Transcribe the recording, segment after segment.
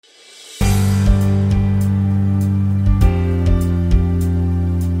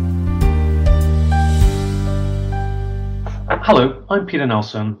Hello, I'm Peter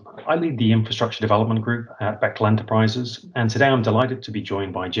Nelson. I lead the infrastructure development group at Bechtel Enterprises, and today I'm delighted to be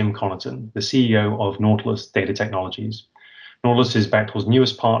joined by Jim Connaughton, the CEO of Nautilus Data Technologies. Nautilus is Bechtel's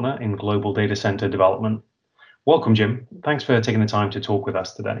newest partner in global data center development. Welcome, Jim. Thanks for taking the time to talk with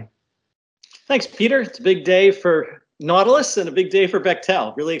us today. Thanks, Peter. It's a big day for Nautilus and a big day for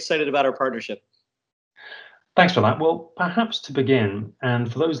Bechtel. Really excited about our partnership. Thanks for that. Well, perhaps to begin,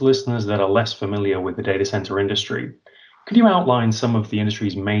 and for those listeners that are less familiar with the data center industry, could you outline some of the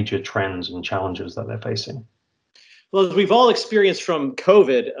industry's major trends and challenges that they're facing? Well, as we've all experienced from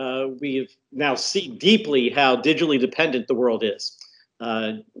COVID, we've now seen deeply how digitally dependent the world is.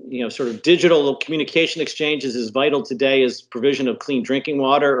 Sort of digital communication exchanges is vital today as provision of clean drinking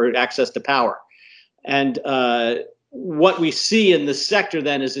water or access to power. And what we see in this sector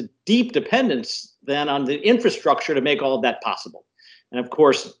then is a deep dependence then on the infrastructure to make all of that possible. And of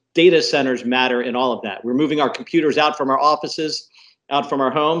course, data centers matter in all of that. We're moving our computers out from our offices, out from our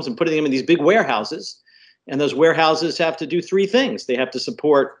homes, and putting them in these big warehouses. And those warehouses have to do three things. They have to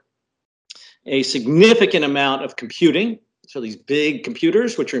support a significant amount of computing. So these big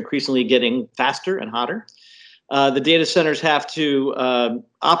computers, which are increasingly getting faster and hotter. The data centers have to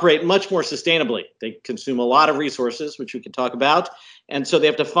operate much more sustainably. They consume a lot of resources, which we can talk about. And so we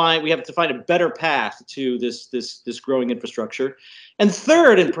have to find a better path to this growing infrastructure. And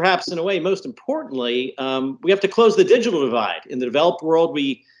third, and perhaps in a way most importantly, we have to close the digital divide. In the developed world,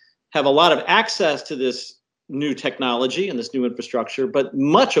 we have a lot of access to this new technology and this new infrastructure, but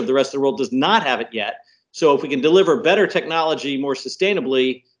much of the rest of the world does not have it yet. So if we can deliver better technology more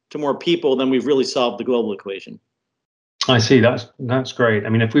sustainably to more people, then we've really solved the global equation. I see. That's great. I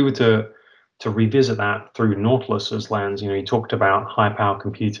mean, if we were to revisit that through Nautilus's lens, you talked about high power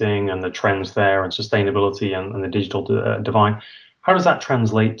computing and the trends there and sustainability and the digital divide. How does that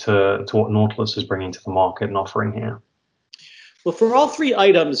translate to what Nautilus is bringing to the market and offering here? Well, for all three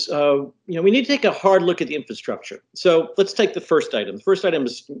items, we need to take a hard look at the infrastructure. So let's take the first item. The first item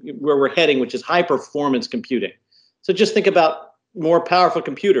is where we're heading, which is high performance computing. So just think about more powerful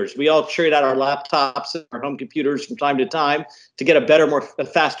computers. We all trade out our laptops and our home computers from time to time to get a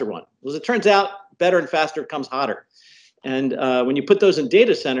faster one. As it turns out, better and faster comes hotter. And when you put those in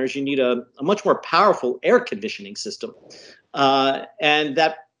data centers, you need a much more powerful air conditioning system. And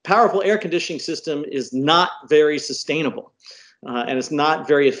that powerful air conditioning system is not very sustainable. And it's not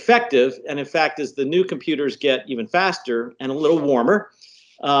very effective. And in fact, as the new computers get even faster and a little warmer,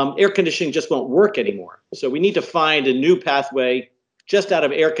 air conditioning just won't work anymore. So we need to find a new pathway just out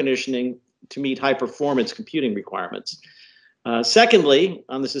of air conditioning to meet high performance computing requirements. Secondly,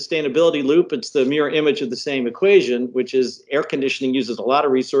 on the sustainability loop, it's the mirror image of the same equation, which is air conditioning uses a lot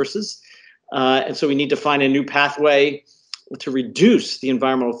of resources. And so we need to find a new pathway to reduce the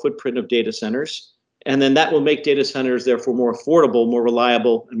environmental footprint of data centers. And then that will make data centers, therefore, more affordable, more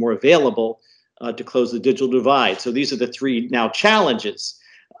reliable, and more available to close the digital divide. So these are the three now challenges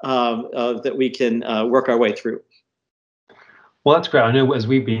that we can work our way through. Well, that's great. I know as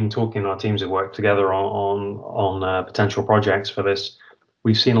we've been talking, our teams have worked together on potential projects for this.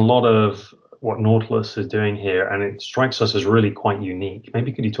 We've seen a lot of what Nautilus is doing here, and it strikes us as really quite unique.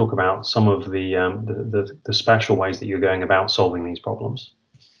 Maybe could you talk about some of the special ways that you're going about solving these problems?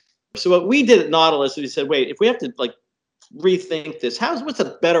 So what we did at Nautilus, we said, wait, if we have to rethink this, what's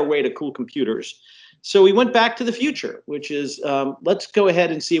a better way to cool computers? So we went back to the future, which is let's go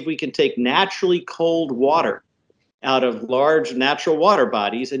ahead and see if we can take naturally cold water out of large natural water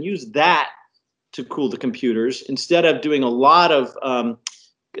bodies and use that to cool the computers instead of doing a lot of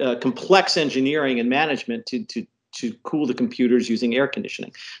complex engineering and management to cool the computers using air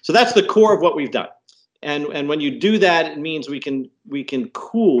conditioning. So that's the core of what we've done. And when you do that, it means we can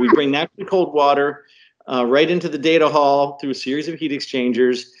cool. We bring naturally cold water right into the data hall through a series of heat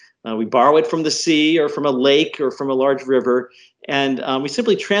exchangers. We borrow it from the sea or from a lake or from a large river, and we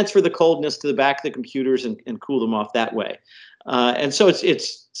simply transfer the coldness to the back of the computers and cool them off that way. And so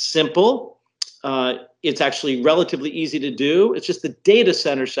it's simple. It's actually relatively easy to do. It's just the data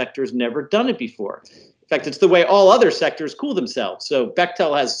center sector has never done it before. In fact, it's the way all other sectors cool themselves. So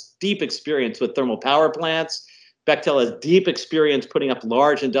Bechtel has deep experience with thermal power plants. Bechtel has deep experience putting up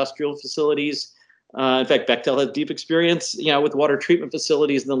large industrial facilities. In fact, Bechtel has deep experience, with water treatment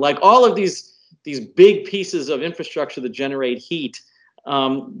facilities and the like. All of these big pieces of infrastructure that generate heat,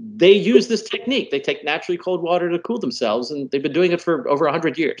 they use this technique. They take naturally cold water to cool themselves, and they've been doing it for over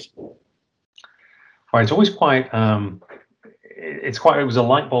 100 years. Right, it's always quite. It was a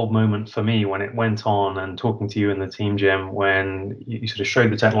light bulb moment for me when it went on and talking to you and the team, Jim, when you sort of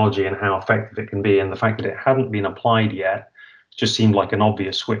showed the technology and how effective it can be, and the fact that it hadn't been applied yet just seemed like an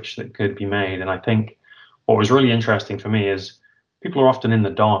obvious switch that could be made. And I think what was really interesting for me is people are often in the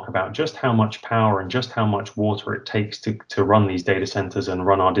dark about just how much power and just how much water it takes to run these data centers and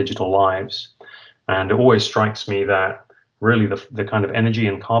run our digital lives. And it always strikes me that really the kind of energy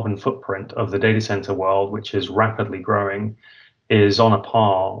and carbon footprint of the data center world, which is rapidly growing, is on a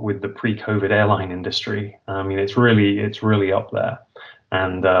par with the pre-COVID airline industry. I mean, it's really up there,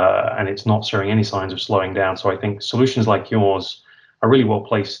 and it's not showing any signs of slowing down. So I think solutions like yours are really well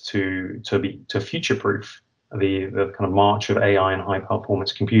placed to future-proof the kind of march of AI and high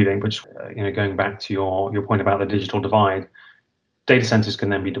performance computing. Which going back to your point about the digital divide, data centers can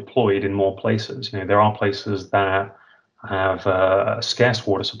then be deployed in more places. There are places that have scarce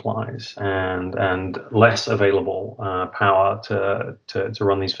water supplies and less available power to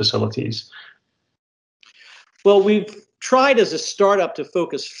run these facilities. Well, we've tried as a startup to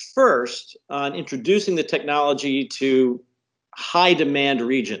focus first on introducing the technology to high demand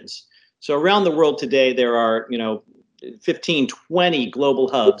regions. So around the world today, there are 15, 20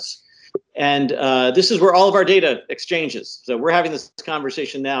 global hubs. And this is where all of our data exchanges. So we're having this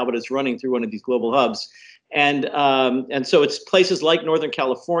conversation now, but it's running through one of these global hubs. And so it's places like Northern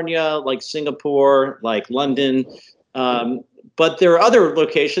California, like Singapore, like London. But there are other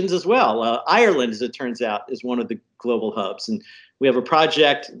locations as well. Ireland, as it turns out, is one of the global hubs. And we have a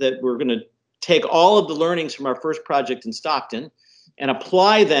project that we're going to take all of the learnings from our first project in Stockton and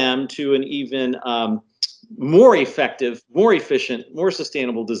apply them to an even more effective, more efficient, more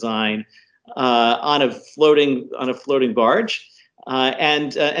sustainable design on a floating barge,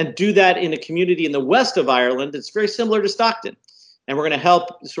 and do that in a community in the west of Ireland that's very similar to Stockton. And we're going to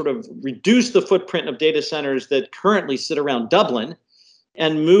help sort of reduce the footprint of data centers that currently sit around Dublin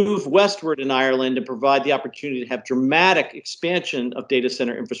and move westward in Ireland and provide the opportunity to have dramatic expansion of data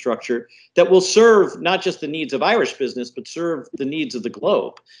center infrastructure that will serve not just the needs of Irish business, but serve the needs of the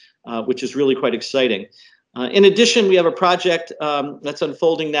globe, which is really quite exciting. In addition, we have a project that's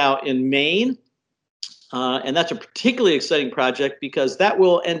unfolding now in Maine. And that's a particularly exciting project because that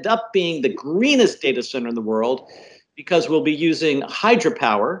will end up being the greenest data center in the world, because we'll be using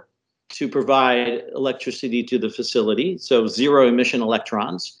hydropower to provide electricity to the facility, so zero emission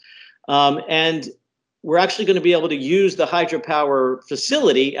electrons. And we're actually going to be able to use the hydropower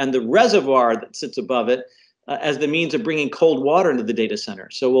facility and the reservoir that sits above it as the means of bringing cold water into the data center.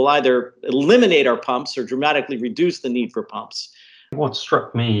 So we'll either eliminate our pumps or dramatically reduce the need for pumps. What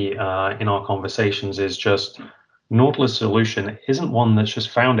struck me in our conversations is just Nautilus solution isn't one that's just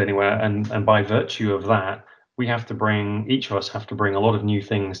found anywhere, and by virtue of that, each of us have to bring a lot of new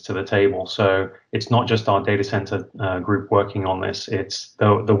things to the table. So it's not just our data center group working on this. It's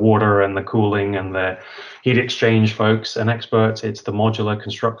the water and the cooling and the heat exchange folks and experts. It's the modular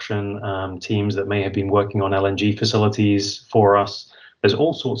construction teams that may have been working on LNG facilities for us. There's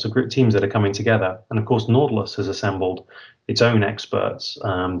all sorts of group teams that are coming together. And of course, Nautilus has assembled its own experts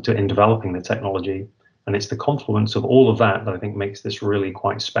in developing the technology. And it's the confluence of all of that that I think makes this really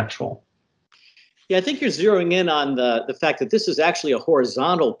quite special. Yeah, I think you're zeroing in on the fact that this is actually a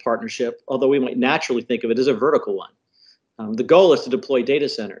horizontal partnership, although we might naturally think of it as a vertical one. The goal is to deploy data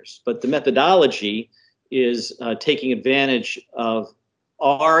centers, but the methodology is taking advantage of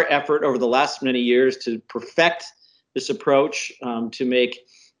our effort over the last many years to perfect this approach, to make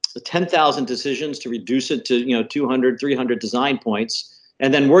 10,000 decisions, to reduce it to 200, 300 design points,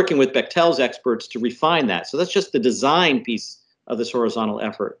 and then working with Bechtel's experts to refine that. So that's just the design piece of this horizontal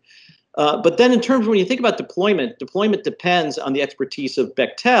effort. But then in terms of when you think about deployment depends on the expertise of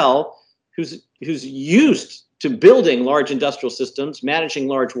Bechtel, who's used to building large industrial systems, managing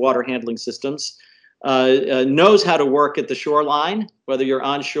large water handling systems, knows how to work at the shoreline, whether you're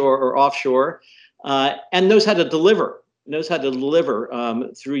onshore or offshore, and knows how to deliver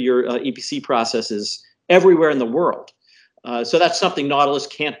through your EPC processes everywhere in the world. So that's something Nautilus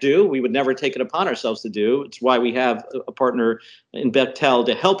can't do. We would never take it upon ourselves to do. It's why we have a partner in Bechtel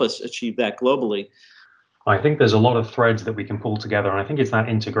to help us achieve that globally. I think there's a lot of threads that we can pull together, and I think it's that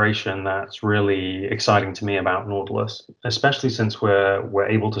integration that's really exciting to me about Nautilus, especially since we're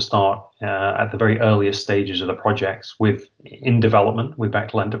able to start at the very earliest stages of the projects in development with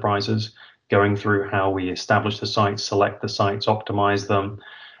Bechtel Enterprises, going through how we establish the sites, select the sites, optimize them,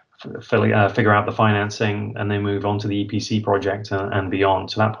 figure out the financing, and then move on to the EPC project and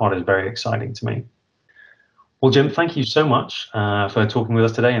beyond. So that part is very exciting to me. Well, Jim, thank you so much for talking with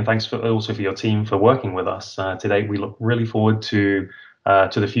us today, and thanks also for your team for working with us today. We look really forward to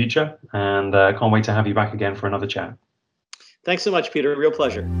the future, and can't wait to have you back again for another chat. Thanks so much, Peter. Real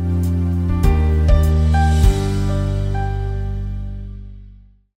pleasure.